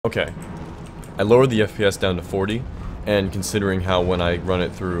Okay, I lowered the FPS down to 40, and considering how when I run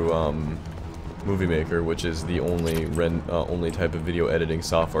it through Movie Maker, which is the only type of video editing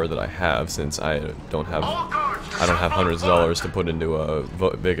software that I have, since I don't have hundreds of dollars to put into a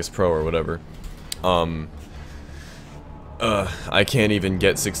Vegas Pro or whatever, I can't even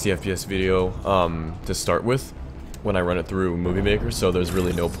get 60 FPS video to start with when I run it through Movie Maker, so there's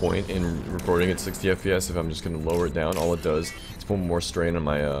really no point in recording at 60 FPS if I'm just going to lower it down. All it does is put more strain on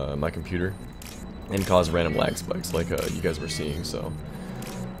my my computer and cause random lag spikes like you guys were seeing. So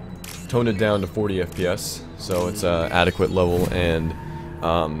toned it down to 40 FPS, so it's adequate level and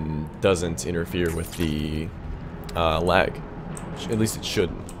doesn't interfere with the lag. At least it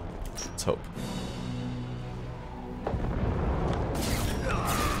shouldn't. Let's hope.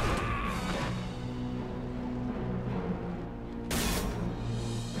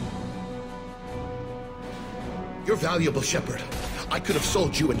 You're valuable, Shepard. I could have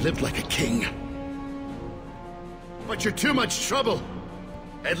sold you and lived like a king. But you're too much trouble.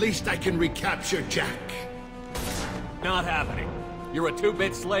 At least I can recapture Jack. Not happening. You're a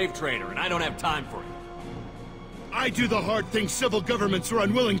two-bit slave trader, and I don't have time for it. I do the hard things civil governments are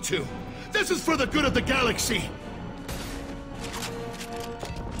unwilling to. This is for the good of the galaxy.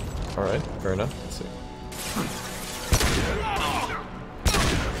 Alright, fair enough. Let's see.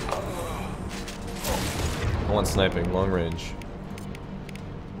 I want sniping, long range.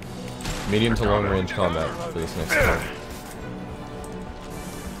 Medium to long range combat for this next part.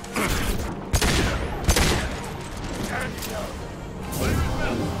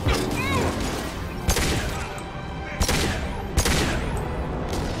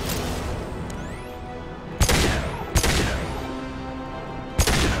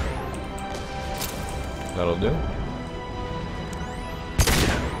 That'll do.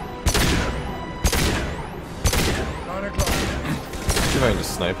 See if I can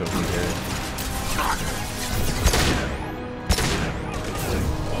just snipe him from here.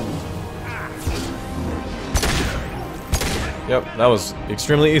 Yep, that was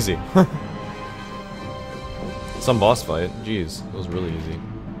extremely easy. Some boss fight. Jeez, it was really easy.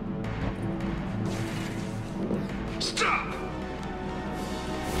 Stop!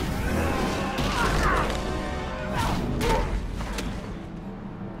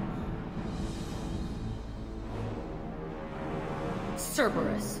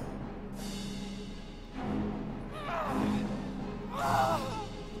 Cerberus.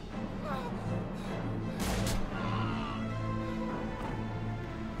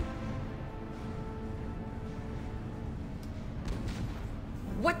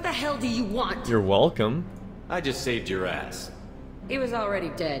 What the hell do you want? You're welcome. I just saved your ass. He was already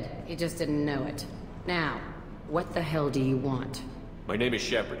dead. He just didn't know it. Now, what the hell do you want? My name is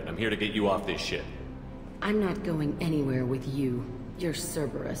Shepard, and I'm here to get you off this ship. I'm not going anywhere with you. You're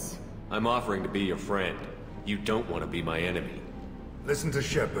Cerberus. I'm offering to be your friend. You don't want to be my enemy. Listen to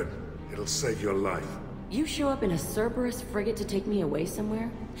Shepard. It'll save your life. You show up in a Cerberus frigate to take me away somewhere?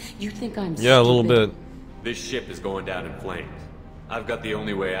 You think I'm Yeah, a little stupid? bit. This ship is going down in flames. I've got the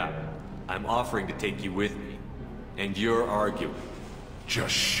only way out. I'm offering to take you with me. And you're arguing.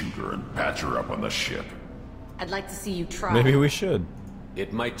 Just shoot her and patch her up on the ship. I'd like to see you try. Maybe we should.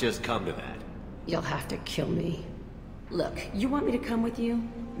 It might just come to that. You'll have to kill me. Look, you want me to come with you?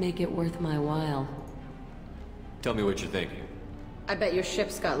 Make it worth my while. Tell me what you're thinking. I bet your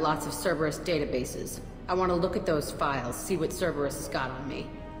ship's got lots of Cerberus databases. I want to look at those files, see what Cerberus has got on me.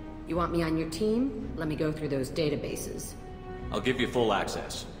 You want me on your team? Let me go through those databases. I'll give you full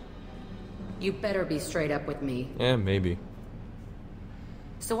access. You better be straight up with me. Yeah, maybe.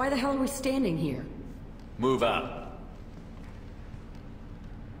 So why the hell are we standing here? Move out.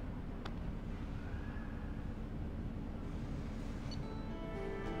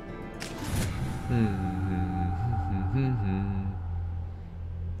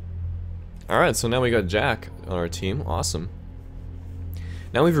 Alright, so now we got Jack on our team. Awesome.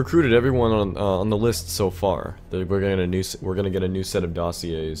 Now we've recruited everyone on the list so far. We're gonna get a new set of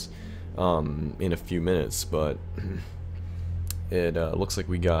dossiers in a few minutes, but it looks like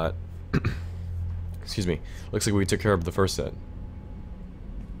we got excuse me. Looks like we took care of the first set.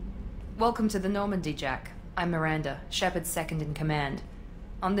 Welcome to the Normandy, Jack. I'm Miranda, Shepard's second in command.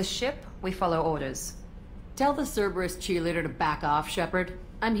 On this ship, we follow orders. Tell the Cerberus cheerleader to back off, Shepard.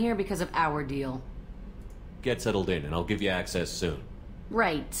 I'm here because of our deal. Get settled in, and I'll give you access soon.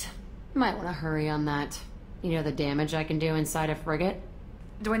 Right. Might want to hurry on that. You know the damage I can do inside a frigate?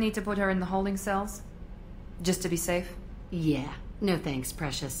 Do I need to put her in the holding cells? Just to be safe? Yeah. No thanks,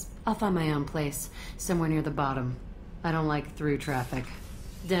 precious. I'll find my own place, somewhere near the bottom. I don't like through traffic.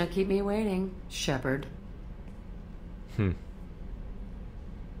 Don't keep me waiting, Shepard.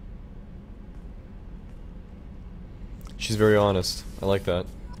 She's very honest. I like that.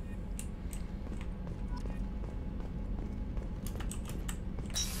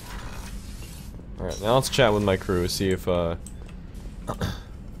 Alright, now let's chat with my crew, see if Shepard,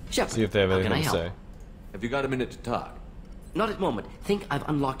 see if they have how anything can I to help? say. Have you got a minute to talk? Not at moment. Think I've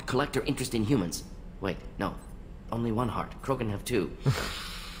unlocked collector interest in humans. Wait, no. Only one heart. Krogan have two.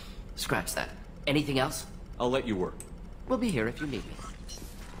 Scratch that. Anything else? I'll let you work. We'll be here if you need me.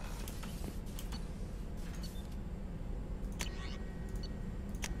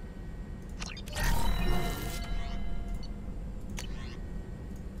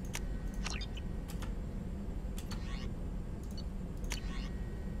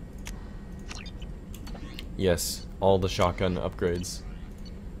 Yes, all the shotgun upgrades.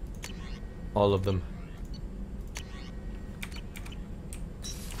 All of them.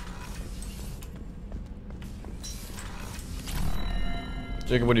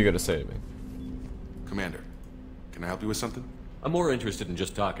 Jacob, what are you gonna say to me? Commander, can I help you with something? I'm more interested in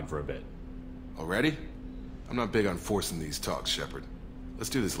just talking for a bit. Already? I'm not big on forcing these talks, Shepard. Let's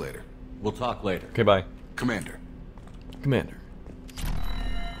do this later. We'll talk later. Okay, bye. Commander. Commander.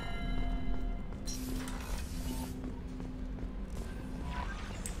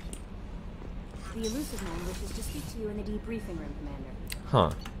 The elusive man wishes to speak to you in the debriefing room, Commander.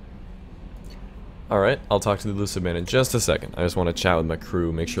 Huh. Alright, I'll talk to the elusive man in just a second. I just want to chat with my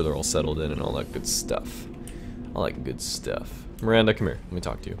crew, make sure they're all settled in and all that good stuff. I like good stuff. Miranda, come here. Let me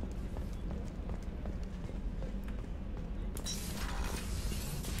talk to you.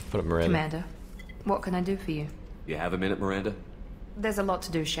 Put up Miranda. Commander, what can I do for you? You have a minute, Miranda? There's a lot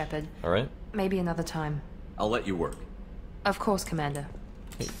to do, Shepard. Alright. Maybe another time. I'll let you work. Of course, Commander.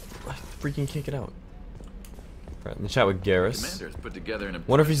 Hey, I freaking can't get out. Alright, let me chat with Garrus. Commander's put together an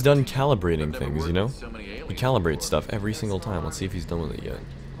Wonder if he's done impressive team. calibrating I've never things, you worked know? with so many He aliens calibrates before. stuff every single time. Let's see if he's done with it yet.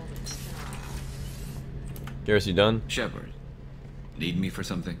 Garrus, you done? Shepard, need me for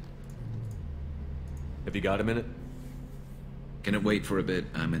something? Have you got a minute? Can it wait for a bit?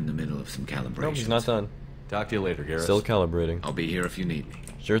 I'm in the middle of some calibrations. Nope, he's not done. Talk to you later, Garrus. Still calibrating. I'll be here if you need me.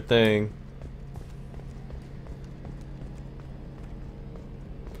 Sure thing.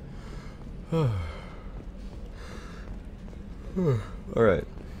 Alright.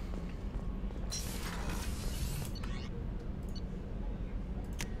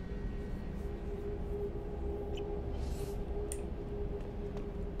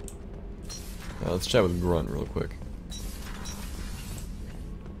 Let's chat with Grunt real quick.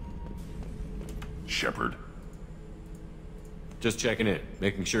 Shepard, Just checking in,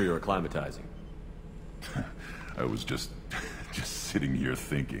 making sure you're acclimatizing. I was just sitting here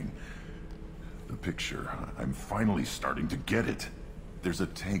thinking. The picture, I'm finally starting to get it. There's a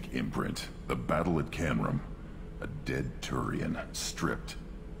tank imprint, the battle at Canrum. A dead Turian, stripped.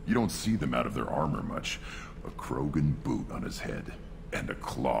 You don't see them out of their armor much. A Krogan boot on his head, and a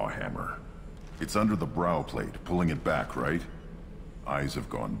claw hammer. It's under the brow plate, pulling it back, right? Eyes have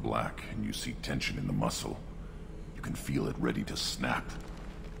gone black, and you see tension in the muscle. You can feel it ready to snap.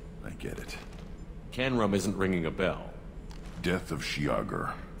 I get it. Canrum isn't ringing a bell. Death of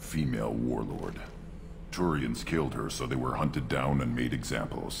Shiagar, female warlord. Turians killed her, so they were hunted down and made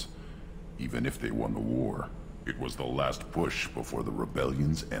examples. Even if they won the war, it was the last push before the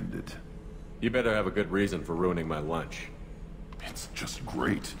rebellions ended. You better have a good reason for ruining my lunch. It's just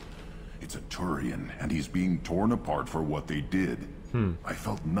great. It's a Turian, and he's being torn apart for what they did. I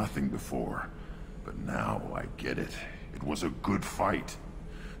felt nothing before, but now I get it. It was a good fight.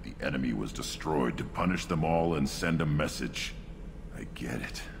 The enemy was destroyed to punish them all and send a message. I get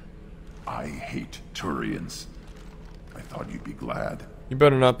it. I hate Turians. I thought you'd be glad. You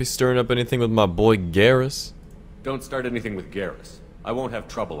better not be stirring up anything with my boy Garrus. Don't start anything with Garrus. I won't have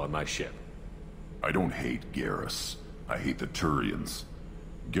trouble on my ship. I don't hate Garrus. I hate the Turians.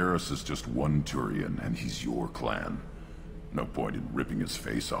 Garrus is just one Turian, and he's your clan. No point in ripping his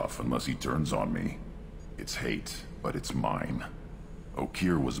face off unless he turns on me. It's hate, but it's mine.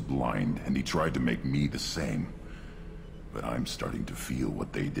 Okir was blind, and he tried to make me the same. But I'm starting to feel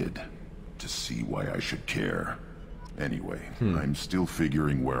what they did, to see why I should care. Anyway, I'm still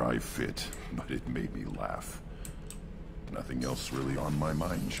figuring where I fit, but it made me laugh. Nothing else really on my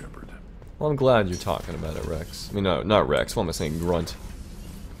mind, Shepard. Well, I'm glad you're talking about it, Rex. I mean, no, not Rex. What am I saying? Grunt.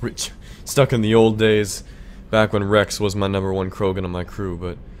 Rich. Stuck in the old days, back when Rex was my #1 Krogan on my crew,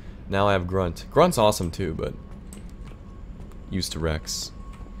 but now I have Grunt. Grunt's awesome too, but used to Rex.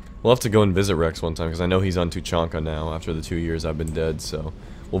 We'll have to go and visit Rex one time, because I know he's on Tuchanka now after the 2 years I've been dead, so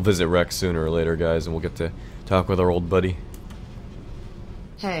we'll visit Rex sooner or later, guys, and we'll get to talk with our old buddy.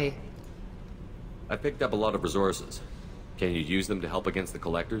 Hey, I picked up a lot of resources. Can you use them to help against the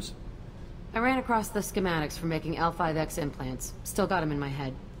collectors? I ran across the schematics for making L5X implants. Still got them in my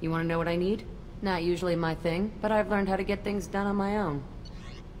head. You want to know what I need? Not usually my thing, but I've learned how to get things done on my own.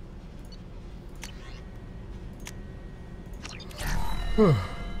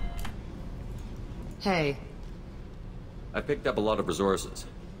 Hey. I picked up a lot of resources.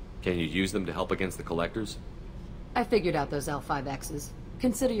 Can you use them to help against the collectors? I figured out those L5Xs.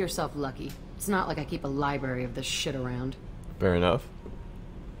 Consider yourself lucky. It's not like I keep a library of this shit around. Fair enough.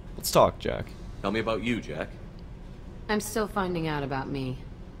 Let's talk, Jack. Tell me about you, Jack. I'm still finding out about me.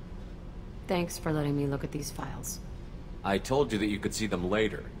 Thanks for letting me look at these files. I told you that you could see them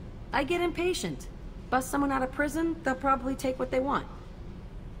later. I get impatient. Bust someone out of prison, they'll probably take what they want.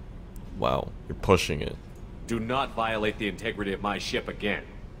 Wow, you're pushing it. Do not violate the integrity of my ship again.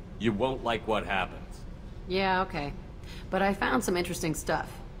 You won't like what happens. Yeah, okay. But I found some interesting stuff.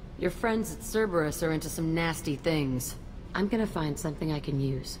 Your friends at Cerberus are into some nasty things. I'm gonna find something I can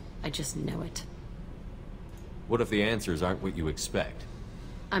use. I just know it. What if the answers aren't what you expect?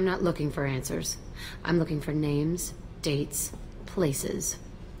 I'm not looking for answers. I'm looking for names, dates, places.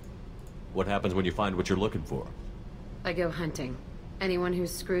 What happens when you find what you're looking for? I go hunting. Anyone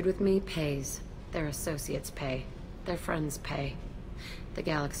who's screwed with me pays. Their associates pay. Their friends pay. The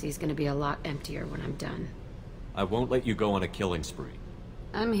galaxy's gonna be a lot emptier when I'm done. I won't let you go on a killing spree.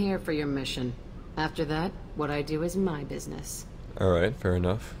 I'm here for your mission. After that, what I do is my business. Alright, fair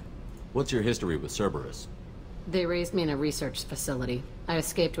enough. What's your history with Cerberus? They raised me in a research facility. I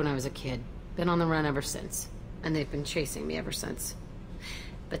escaped when I was a kid. Been on the run ever since. And they've been chasing me ever since.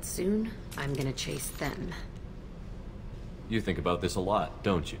 But soon, I'm gonna chase them. You think about this a lot,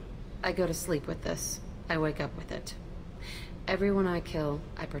 don't you? I go to sleep with this. I wake up with it. Everyone I kill,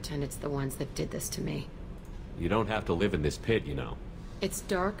 I pretend it's the ones that did this to me. You don't have to live in this pit, you know. It's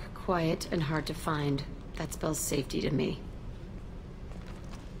dark, quiet, and hard to find. That spells safety to me.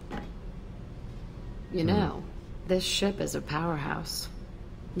 You know, this ship is a powerhouse.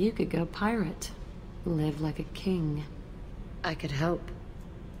 You could go pirate. Live like a king. I could help.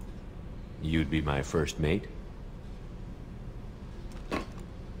 You'd be my first mate?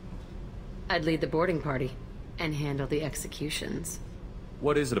 I'd lead the boarding party. And handle the executions.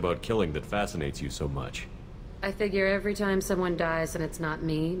 What is it about killing that fascinates you so much? I figure every time someone dies and it's not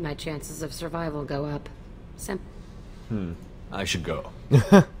me, my chances of survival go up. I should go.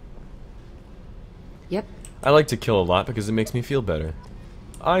 Yep. I like to kill a lot because it makes me feel better.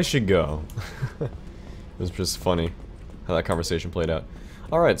 I should go. It was just funny how that conversation played out.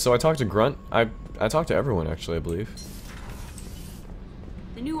 Alright, so I talked to Grunt. I talked to everyone, actually, I believe.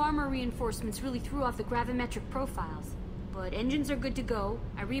 The new armor reinforcements really threw off the gravimetric profiles. But engines are good to go.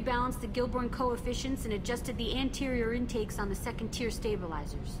 I rebalanced the Gilborn coefficients and adjusted the anterior intakes on the second-tier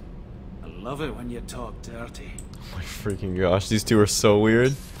stabilizers. I love it when you talk dirty. Oh my freaking gosh, these two are so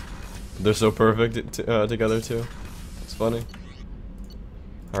weird. They're so perfect together, too. It's funny.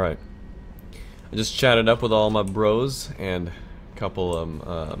 Alright. I just chatted up with all my bros and a couple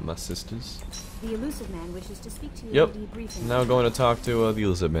of my sisters. The Elusive Man wishes to speak to you Yep. in a debriefing. Now going to talk to the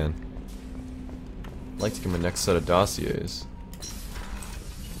Elusive Man. I'd like to get my next set of dossiers.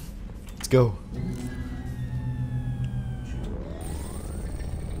 Let's go.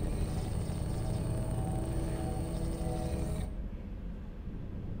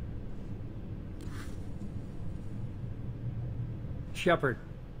 Shepard,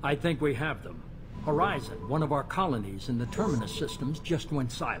 I think we have them. Horizon, one of our colonies in the Terminus systems, just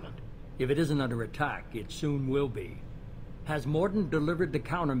went silent. If it isn't under attack, it soon will be. Has Mordin delivered the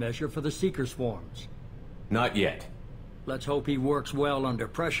countermeasure for the Seeker swarms? Not yet. Let's hope he works well under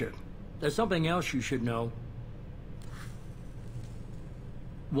pressure. There's something else you should know.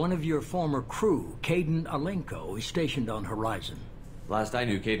 One of your former crew, Caden Alenko, is stationed on Horizon. Last I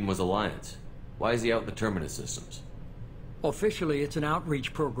knew, Caden was Alliance. Why is he out in the Terminus systems? Officially, it's an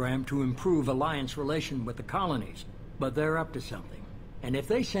outreach program to improve Alliance relation with the colonies, but they're up to something. And if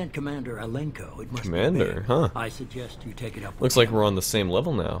they sent Commander Alenko, it must be big. Huh? I suggest you take it up with Looks like him. we're on the same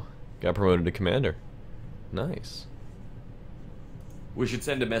level now. Got promoted to Commander. Nice. We should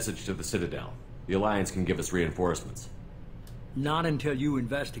send a message to the Citadel. The Alliance can give us reinforcements. Not until you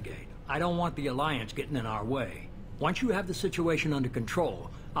investigate. I don't want the Alliance getting in our way. Once you have the situation under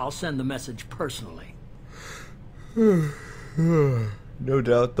control, I'll send the message personally. No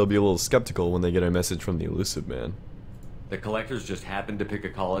doubt they'll be a little skeptical when they get a message from the Elusive Man. The Collectors just happened to pick a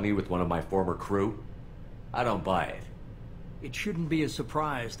colony with one of my former crew? I don't buy it. It shouldn't be a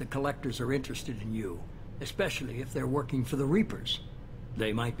surprise the Collectors are interested in you, especially if they're working for the Reapers.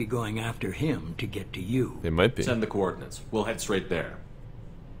 They might be going after him to get to you. They might be. Send the coordinates. We'll head straight there.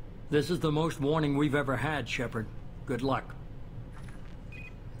 This is the most warning we've ever had, Shepard. Good luck.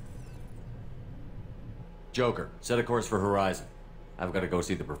 Joker, set a course for Horizon. I've got to go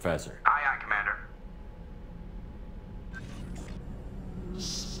see the professor. Aye, aye, Commander.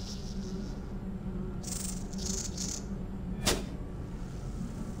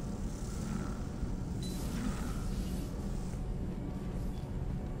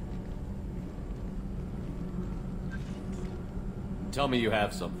 Tell me you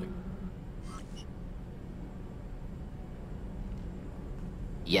have something.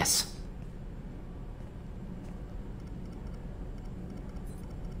 Yes.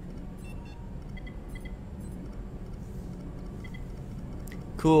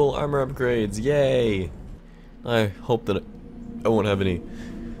 Cool armor upgrades, yay! I hope that I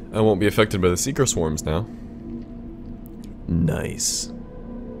won't be affected by the seeker swarms now. Nice.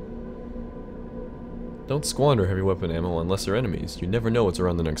 Don't squander heavy weapon ammo on lesser enemies. You never know what's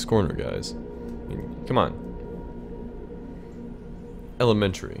around the next corner, guys. I mean, come on.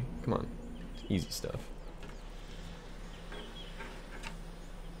 Elementary. Come on. Easy stuff.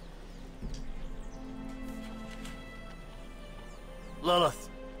 Lilith,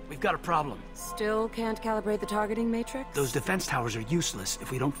 we've got a problem. Still can't calibrate the targeting matrix? Those defense towers are useless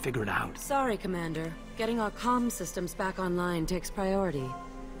if we don't figure it out. Sorry, Commander. Getting our comm systems back online takes priority.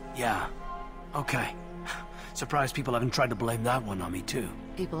 Yeah. Okay. Surprised people haven't tried to blame that one on me, too.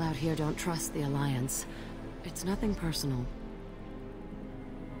 People out here don't trust the Alliance. It's nothing personal.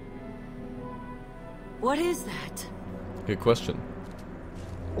 What is that? Good question.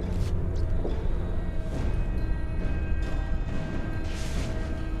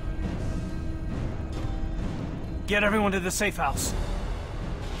 Get everyone to the safe house.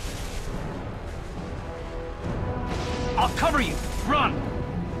 I'll cover you. Run!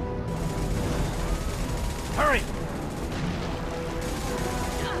 Hurry!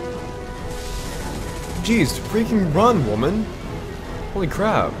 Jeez, freaking run, woman! Holy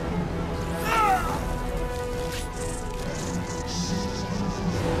crap.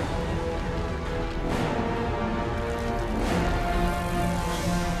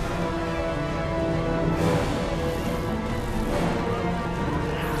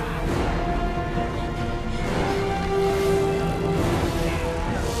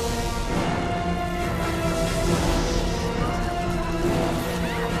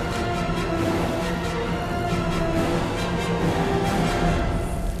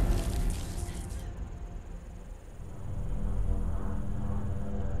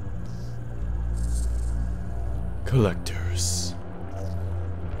 Collectors.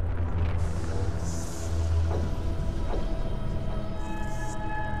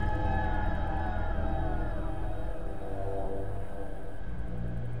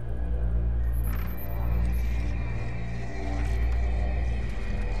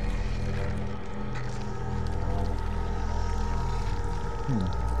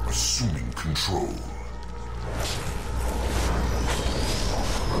 Assuming control.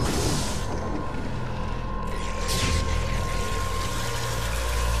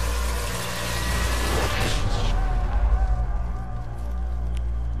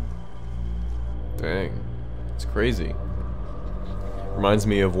 Dang. It's crazy. Reminds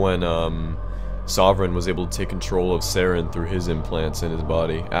me of when Sovereign was able to take control of Saren through his implants in his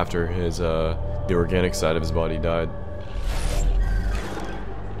body after his the organic side of his body died.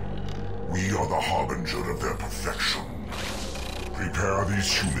 We are the harbinger of their perfection. Prepare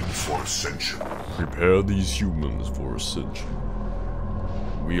these humans for ascension. Prepare these humans for ascension.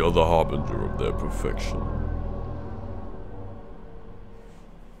 We are the harbinger of their perfection.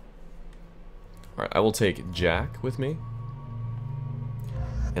 Alright, I will take Jack with me.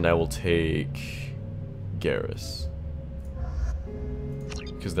 And I will take Garrus.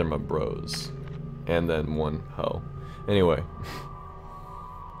 Because they're my bros. And then one hoe. Anyway.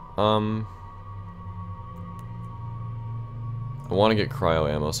 I want to get cryo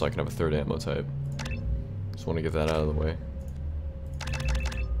ammo so I can have a third ammo type. Just want to get that out of the way.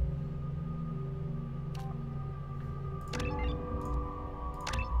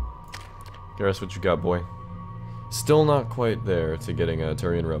 Garrus, what you got, boy? Still not quite there to getting a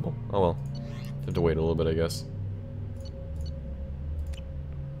Turian Rebel. Oh well. Have to wait a little bit, I guess.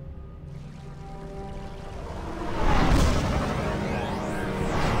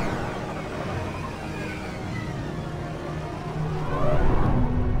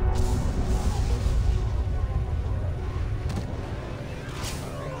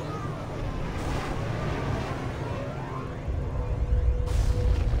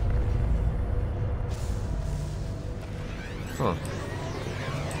 Huh.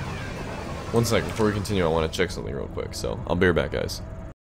 One second, before we continue, I want to check something real quick, so I'll be right back, guys.